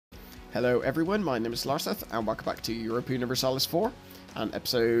Hello everyone, my name is Larseth and welcome back to Europa Universalis IV and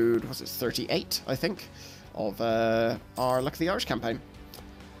episode, was it 38 I think, of our Luck of the Irish campaign.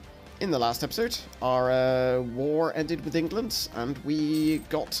 In the last episode, our war ended with England and we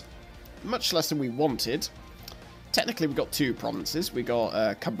got much less than we wanted. Technically we got two provinces. We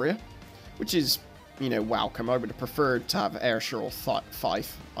got Cumbria, which is, you know, welcome. I would have preferred to have Ayrshire or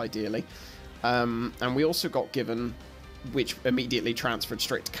Fife, ideally. And we also got given, which immediately transferred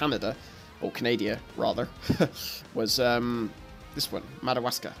straight to Canada, or Canada rather, was this one,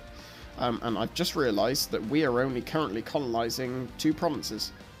 Madawaska. And I've just realised that we are only currently colonising two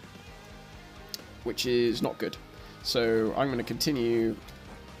provinces, which is not good. So I'm going to continue.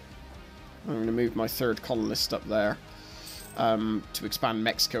 I'm going to move my third colonist up there to expand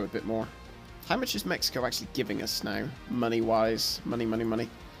Mexico a bit more. How much is Mexico actually giving us now, money-wise? Money.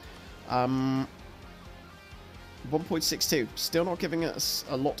 1.62. Still not giving us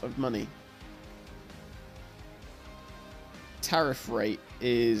a lot of money. Tariff rate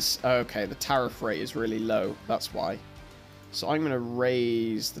is... okay, the tariff rate is really low. That's why. So I'm going to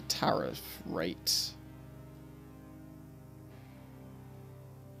raise the tariff rate.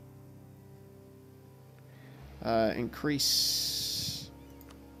 Increase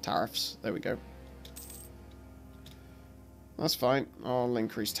tariffs. There we go. That's fine. I'll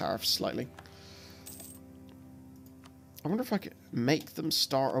increase tariffs slightly. I wonder if I could make them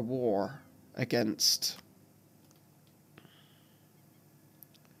start a war against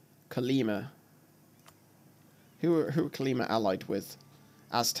Colima. Who are Colima allied with?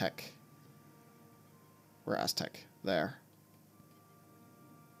 Aztec. We're Aztec. There.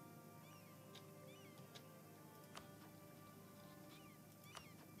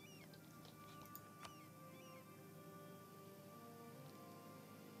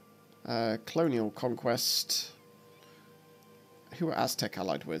 Colonial conquest. Who are Aztec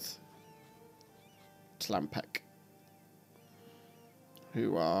allied with? Tlampec.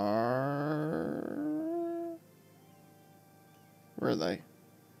 Who are... where are they?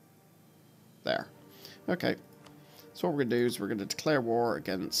 There. Okay. So what we're going to do is we're going to declare war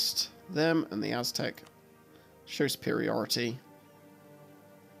against them and the Aztec. Show superiority.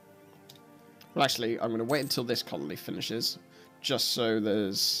 Well, actually, I'm going to wait until this colony finishes, just so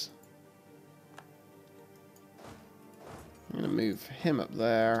there's... I'm going to move him up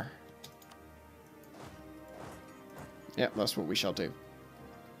there. Yep, that's what we shall do.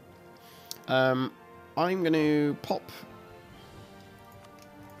 I'm going to pop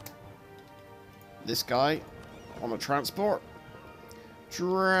this guy on a transport.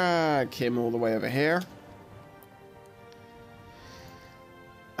 Drag him all the way over here.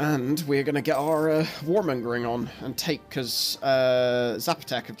 And we're going to get our warmongering on and take, because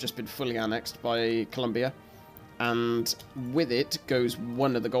Zapotec have just been fully annexed by Colombia. And with it goes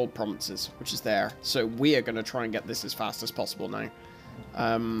one of the gold provinces, which is there. So we are going to try and get this as fast as possible now.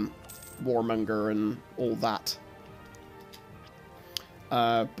 Warmonger and all that.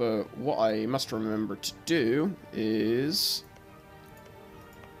 But what I must remember to do is...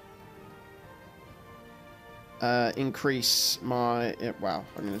 increase my... wow,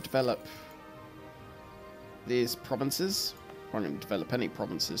 I'm going to develop these provinces. I'm going to develop any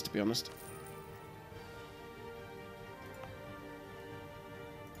provinces, to be honest.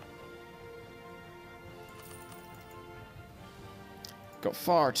 Got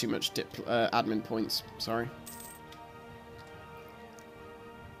far too much admin points, sorry.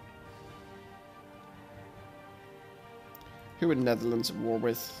 Who are Netherlands at war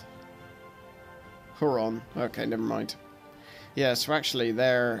with? Huron. Okay, never mind. Yeah, so actually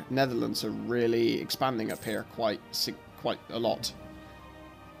their Netherlands are really expanding up here quite a lot.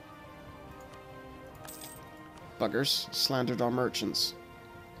 Buggers. Slandered our merchants.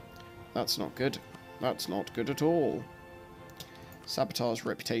 That's not good. That's not good at all. Sabotage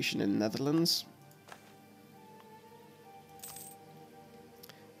reputation in the Netherlands.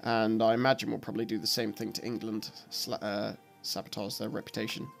 And I imagine we'll probably do the same thing to England. Sabotage their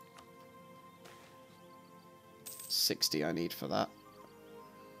reputation. 60 I need for that.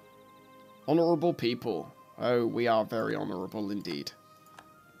 Honourable people. Oh, we are very honourable indeed.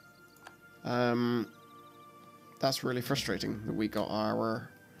 That's really frustrating that we got our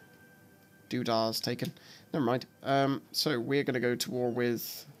doodahs taken. Never mind. So we're going to go to war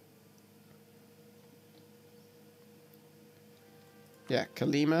with... yeah,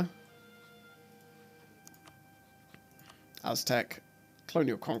 Colima. Aztec.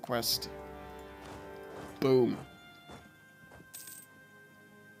 Colonial conquest. Boom.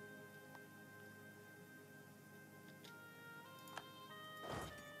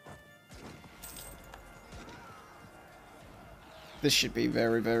 This should be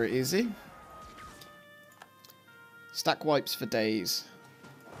very, very easy. Stack wipes for days.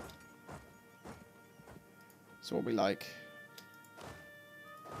 That's what we like.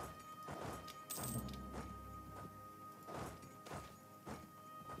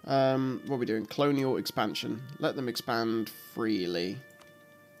 What are we doing? Colonial expansion. Let them expand freely.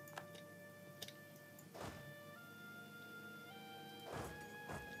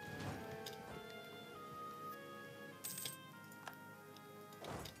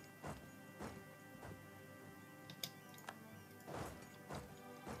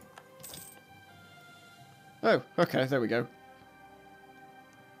 Oh, okay, there we go.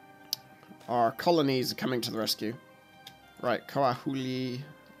 Our colonies are coming to the rescue. Right, Koahuli,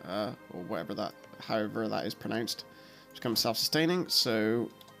 or whatever that, however that is pronounced, becomes self-sustaining, so...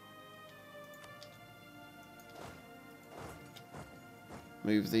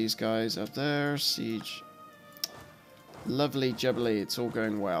 Move these guys up there, siege. Lovely jubbly, it's all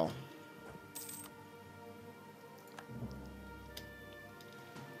going well.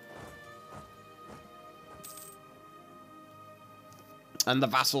 And the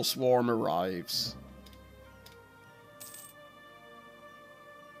vassal swarm arrives.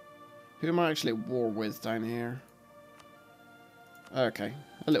 Who am I actually at war with down here? Okay,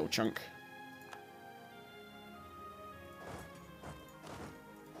 a little chunk.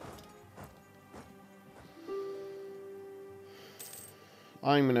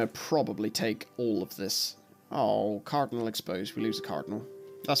 I'm going to probably take all of this. Oh, cardinal exposed. We lose a cardinal.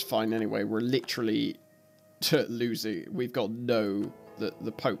 That's fine anyway. We're literally losing. We've got no...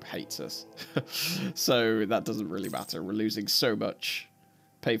 The Pope hates us. So that doesn't really matter. We're losing so much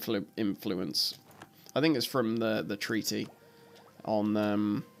papal influence. I think it's from the treaty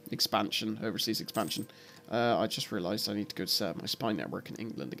on expansion, overseas expansion. I just realised I need to go to set up my spy network in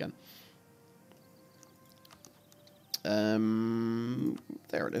England again.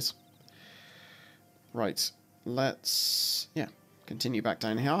 There it is. Right, let's continue back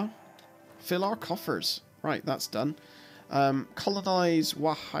down here. Fill our coffers. Right, that's done. Colonize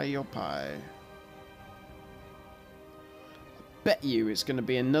Wahayopai. Bet you it's going to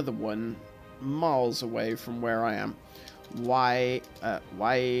be another one miles away from where I am. Wahayopai.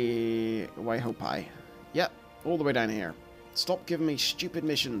 Yep, all the way down here. Stop giving me stupid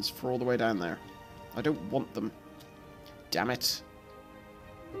missions for all the way down there. I don't want them. Damn it.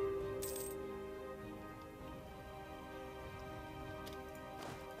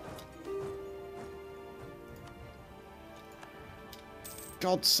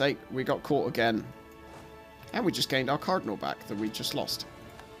 God's sake, we got caught again. And we just gained our cardinal back that we just lost.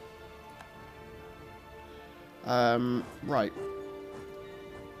 Right.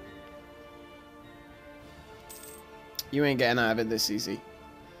 You ain't getting out of it this easy.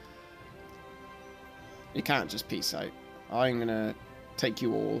 You can't just peace out. I'm gonna take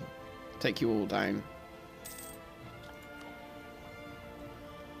you all down.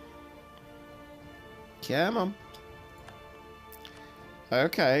 Come on.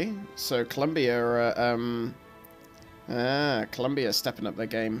 Okay, so Colombia are, Colombia stepping up their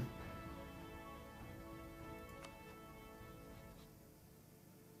game.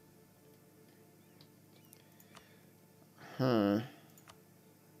 Huh.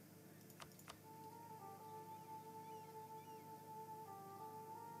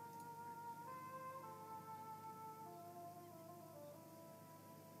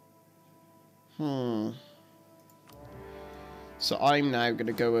 So I'm now going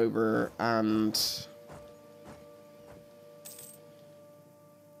to go over and...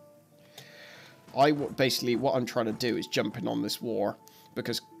 basically, what I'm trying to do is jump in on this war.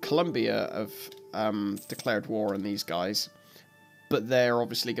 Because Colombia have declared war on these guys. But they're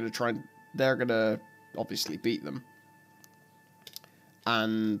obviously going to try and... They're going to obviously beat them.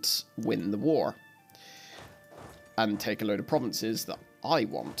 And win the war. And take a load of provinces that I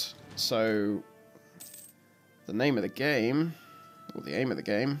want. So... The name of the game... Well, the aim of the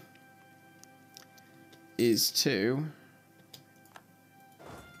game is to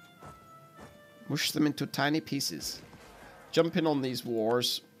mush them into tiny pieces. Jump in on these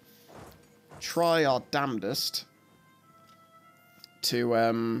wars. Try our damnedest to...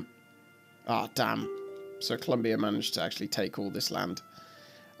 Ah, damn. So Colombia managed to actually take all this land.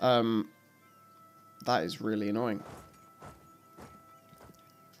 That is really annoying.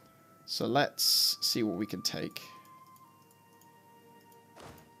 So let's see what we can take.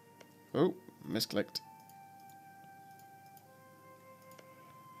 Oh, misclicked.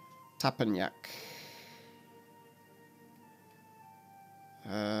 Tapagnac.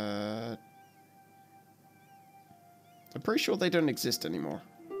 I'm pretty sure they don't exist anymore.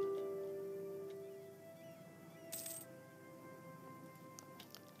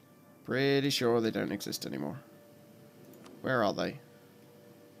 Pretty sure they don't exist anymore. Where are they?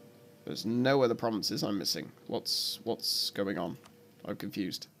 There's no other provinces I'm missing. What's going on? I'm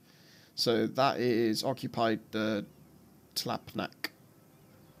confused. So that is occupied the Tlapnak.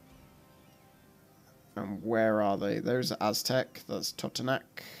 And where are they? There's Aztec. That's Totonac.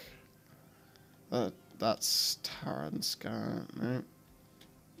 That's Taranska. No.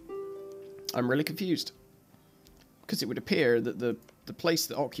 I'm really confused. Because it would appear that the place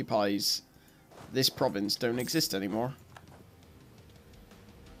that occupies this province don't exist anymore.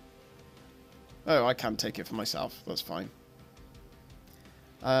 Oh, I can take it for myself. That's fine.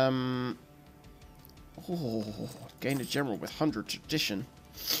 Oh, gain a general with 100 tradition.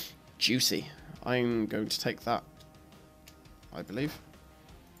 Juicy. I'm going to take that, I believe.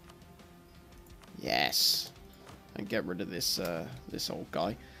 Yes. And get rid of this this old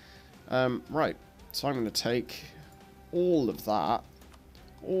guy. Right. So I'm going to take all of that.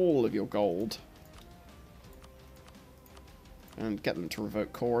 All of your gold. And get them to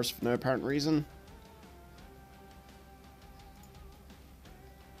revoke cores for no apparent reason.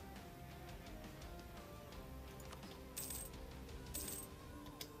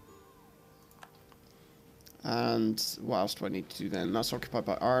 And what else do I need to do then? That's occupied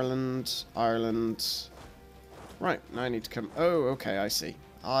by Ireland. Ireland. Right, now I need to come... Oh, okay, I see.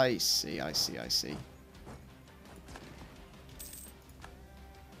 I see.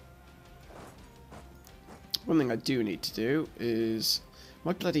 One thing I do need to do is...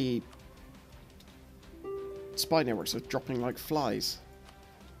 My bloody... spy networks are dropping like flies.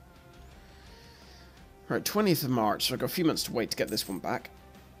 Right, 20th of March, so I've got a few months to wait to get this one back.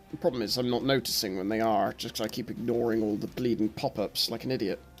 The problem is I'm not noticing when they are, just because I keep ignoring all the bleeding pop-ups like an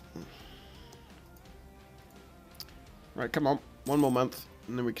idiot. Right, come on. One more month,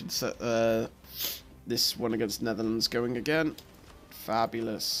 and then we can set this one against Netherlands going again.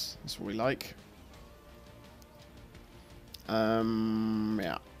 Fabulous. That's what we like.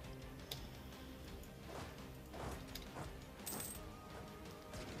 Yeah.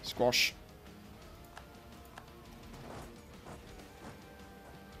 Squash.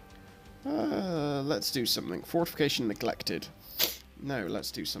 Let's do something. Fortification neglected. No,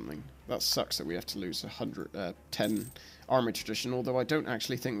 let's do something. That sucks that we have to lose 10 army tradition, although I don't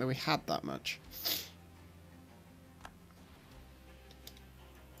actually think that we had that much.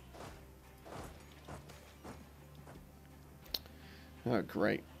 Oh,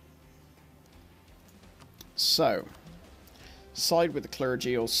 great. So, side with the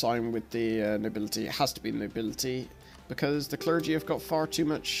clergy or sign with the nobility. It has to be the nobility, because the clergy have got far too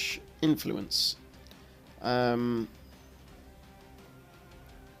much influence. And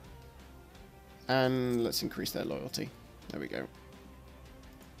let's increase their loyalty. There we go.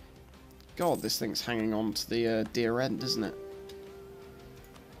 God, this thing's hanging on to the dear end, isn't it?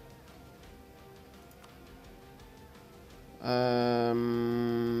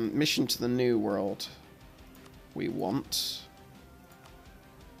 Mission to the New World. We want.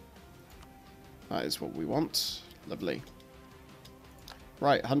 That is what we want. Lovely.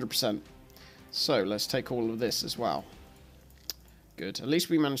 Right, 100%. So, let's take all of this as well. Good. At least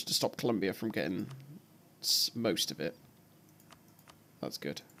we managed to stop Colombia from getting most of it. That's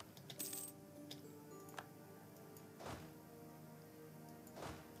good.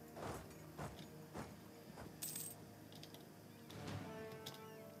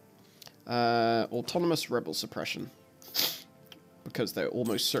 Autonomous rebel suppression. Because there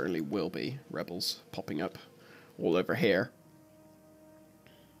almost certainly will be rebels popping up all over here.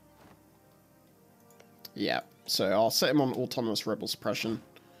 Yeah, so I'll set him on autonomous rebel suppression.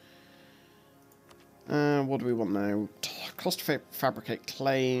 What do we want now? Cost to fabricate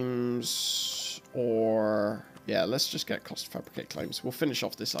claims, or... Yeah, let's just get cost to fabricate claims. We'll finish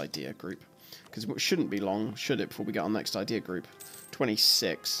off this idea group, because it shouldn't be long, should it, before we get our next idea group.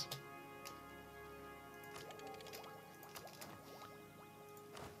 26.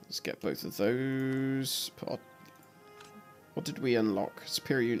 Let's get both of those. What did we unlock?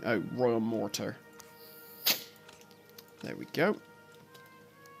 Superior... Oh, Royal Mortar. There we go.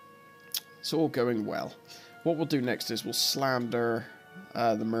 It's all going well. What we'll do next is we'll slander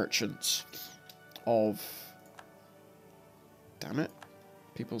the merchants of... Damn it.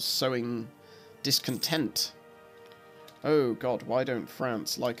 People sowing discontent. Oh god, why don't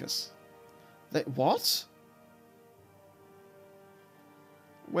France like us? What?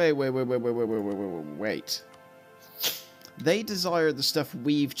 Wait. They desire the stuff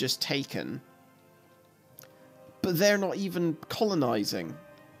we've just taken, but they're not even colonizing.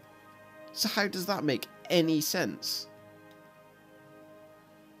 So how does that make any sense?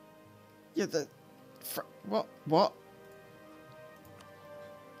 Yeah, what?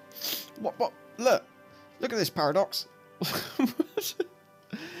 What? Look at this paradox.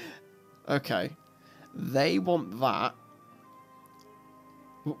 Okay, they want that.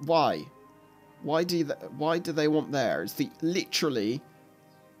 Why? Why do they want theirs? Literally.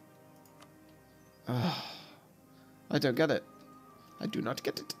 I don't get it. I do not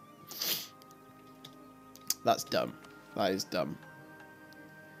get it. That's dumb. That is dumb.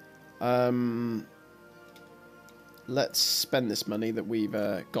 Let's spend this money that we've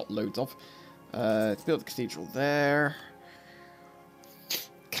got loads of. Build a cathedral there.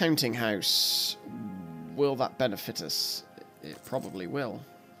 Counting house. Will that benefit us? It probably will.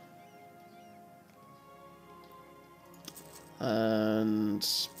 And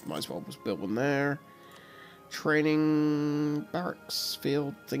might as well just build one there. Training barracks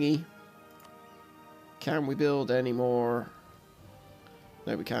field thingy. Can we build any more?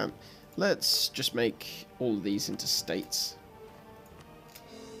 No, we can't. Let's just make all of these into states.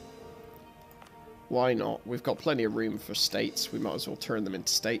 Why not? We've got plenty of room for states. We might as well turn them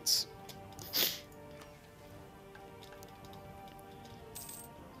into states.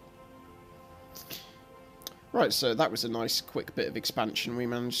 Right, so that was a nice quick bit of expansion we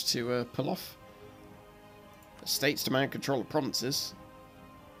managed to pull off. States demand control of provinces.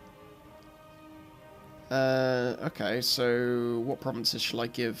 Okay, so what provinces shall I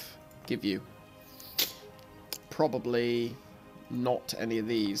give you? Probably not any of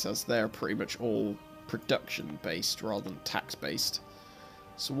these, as they're pretty much all production based rather than tax based.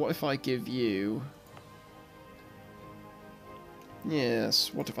 So what if I give you...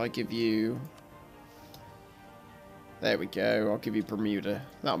 Yes, what if I give you... There we go, I'll give you Bermuda.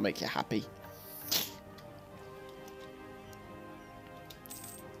 That'll make you happy.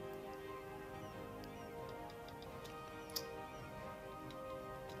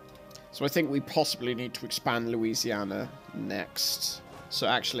 So I think we possibly need to expand Louisiana next. So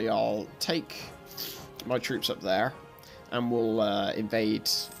actually I'll take my troops up there and we'll invade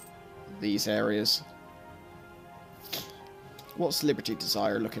these areas. What's Liberty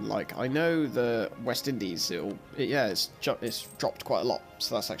Desire looking like? I know the West Indies, it's dropped quite a lot,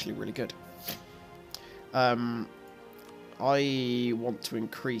 so that's actually really good. I want to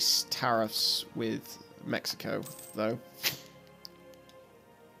increase tariffs with Mexico, though.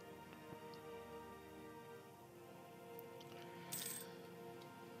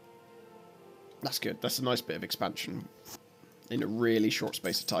 That's good. That's a nice bit of expansion in a really short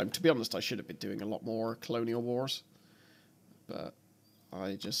space of time. To be honest, I should have been doing a lot more colonial wars, but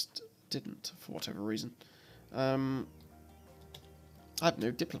I just didn't for whatever reason. I have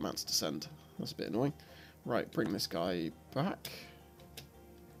no diplomats to send. That's a bit annoying. Right, bring this guy back.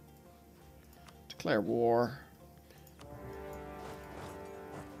 Declare war.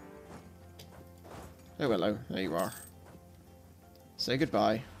 Oh, hello. There you are. Say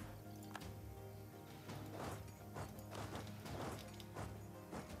goodbye.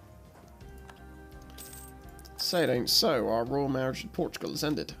 Say it ain't so. Our royal marriage with Portugal has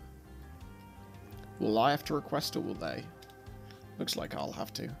ended. Will I have to request or will they? Looks like I'll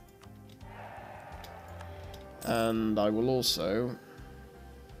have to. And I will also...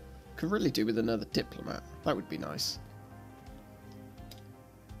 Could really do with another diplomat. That would be nice.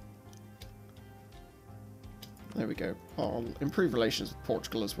 There we go. I'll improve relations with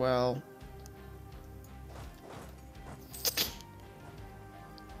Portugal as well.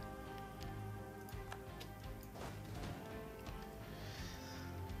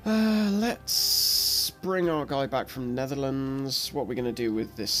 Let's bring our guy back from Netherlands. What are we going to do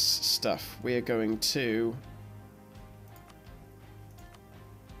with this stuff? We are going to...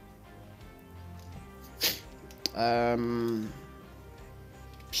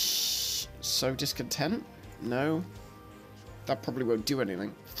 sow discontent? No. That probably won't do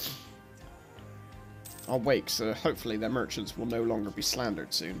anything. I'll wait, so hopefully their merchants will no longer be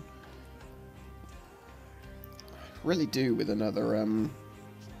slandered soon. Really do with another,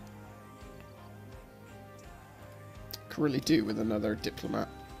 could really do with another diplomat.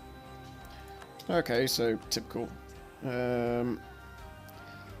 Okay, so typical.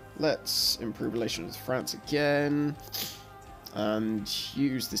 Let's improve relations with France again and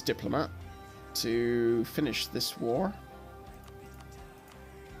use this diplomat to finish this war.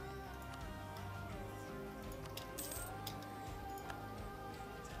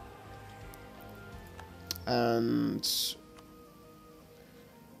 And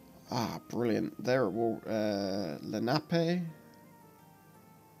brilliant. There it will Lenape.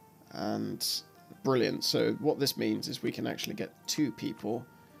 And brilliant. So what this means is we can actually get 2 people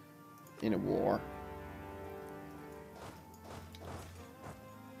in a war.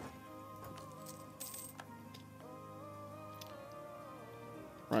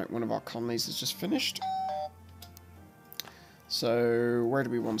 Right, Right, one of our colonies is just finished. So, where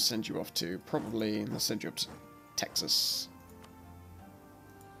do we want to send you off to? Probably, let's send you up to Texas.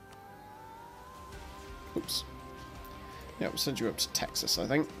 Oops. Yeah, we'll send you up to Texas, I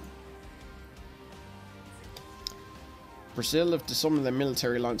think. Brazil have disarmed their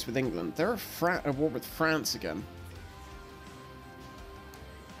military alliance with England. They're at war with France again.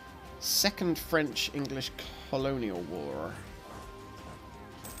 Second French-English colonial war.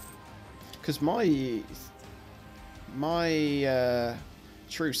 Because my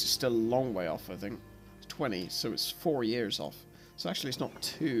truce is still a long way off, I think. It's 20, so it's 4 years off. So actually it's not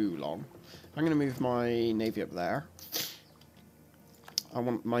too long. I'm going to move my navy up there. I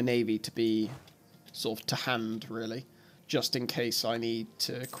want my navy to be sort of to hand, really. Just in case I need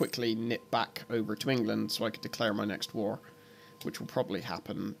to quickly nip back over to England so I could declare my next war. Which will probably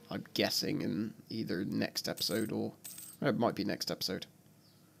happen, I'm guessing, in either next episode or... it might be next episode.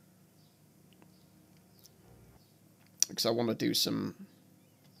 Because I want to do some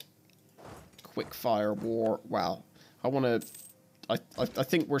quick fire war. Well, I want to... I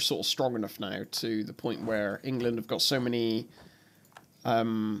think we're sort of strong enough now to the point where England have got so many...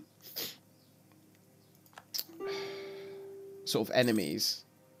 sort of enemies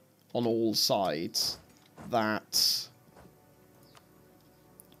on all sides that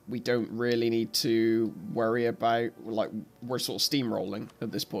we don't really need to worry about. Like, we're sort of steamrolling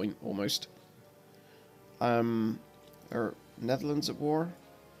at this point almost. Are Netherlands at war?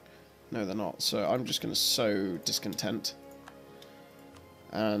 No, they're not. So I'm just going to sow discontent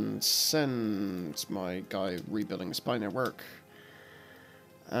and send my guy rebuilding a spy network.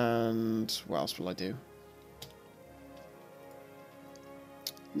 And what else will I do?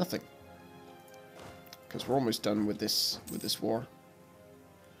 Nothing, because we're almost done with this war,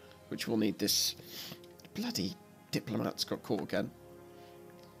 which will need this bloody diplomat's got caught again.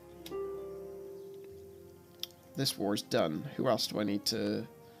 This war is done. Who else do I need to...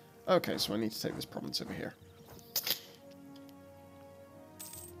 Okay, so I need to take this province over here.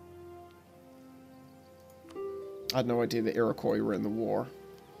 I had no idea the Iroquois were in the war.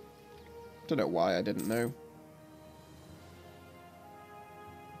 Don't know why I didn't know.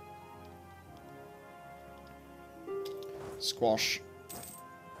 Squash.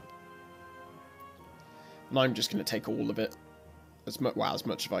 And I'm just going to take all of it. As much as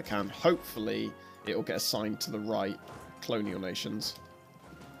I can. Hopefully, it'll get assigned to the right colonial nations.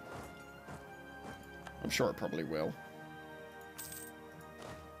 I'm sure it probably will.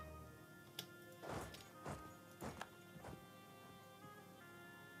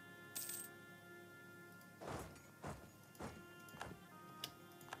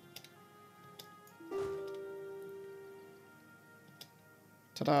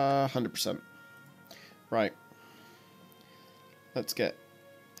 Ta-da! 100%. Right. Let's get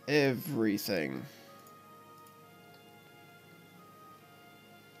everything.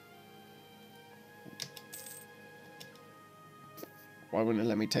 Why wouldn't it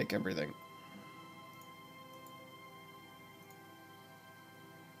let me take everything?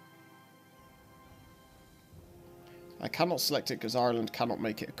 I cannot select it because Ireland cannot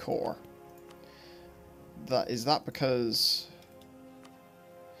make it a core. Is that because...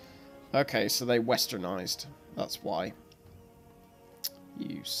 Okay, so they westernized. That's why.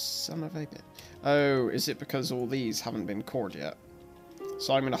 You son of a bit. Oh, is it because all these haven't been cored yet?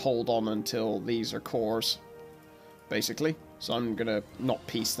 So I'm going to hold on until these are cores, basically. So I'm going to not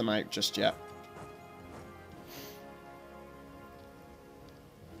piece them out just yet.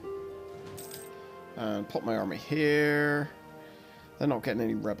 And put my army here. They're not getting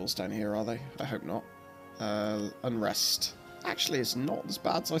any rebels down here, are they? I hope not. Unrest. Actually, it's not as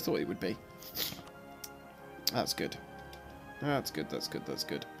bad as I thought it would be. That's good. That's good, that's good, that's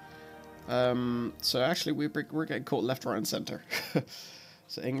good. So actually, we're getting caught left, right, and centre.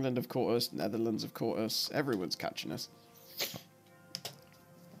 So England have caught us, Netherlands have caught us, everyone's catching us.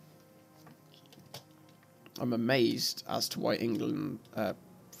 I'm amazed as to why England,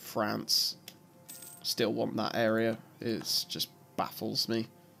 France still want that area. It just baffles me,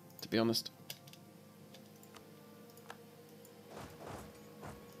 to be honest.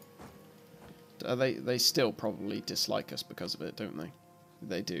 They still probably dislike us because of it, don't they?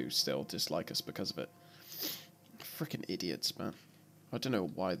 They do still dislike us because of it. Freaking idiots, man. I don't know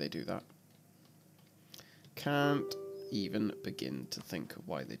why they do that. Can't even begin to think of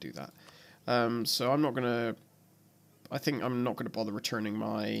why they do that. So I'm not gonna... I think I'm not gonna bother returning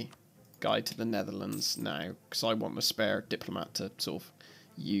my guy to the Netherlands now, because I want a spare diplomat to sort of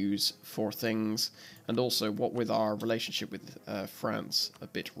use for things. And also, what with our relationship with France a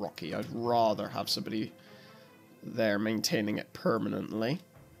bit rocky, I'd rather have somebody there maintaining it permanently.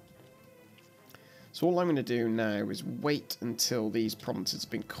 So all I'm going to do now is wait until these provinces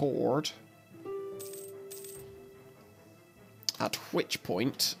have been cored. At which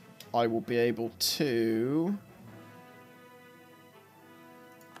point I will be able to...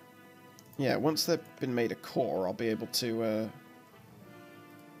 Yeah, once they've been made a core, I'll be able to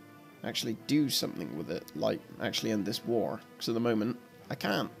actually do something with it, like actually end this war. Because at the moment, I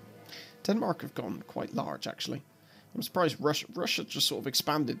can't. Denmark have gone quite large, actually. I'm surprised Russia just sort of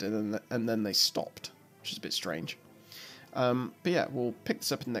expanded and then they stopped, which is a bit strange. But yeah, we'll pick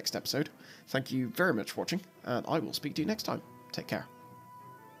this up in the next episode. Thank you very much for watching, and I will speak to you next time. Take care.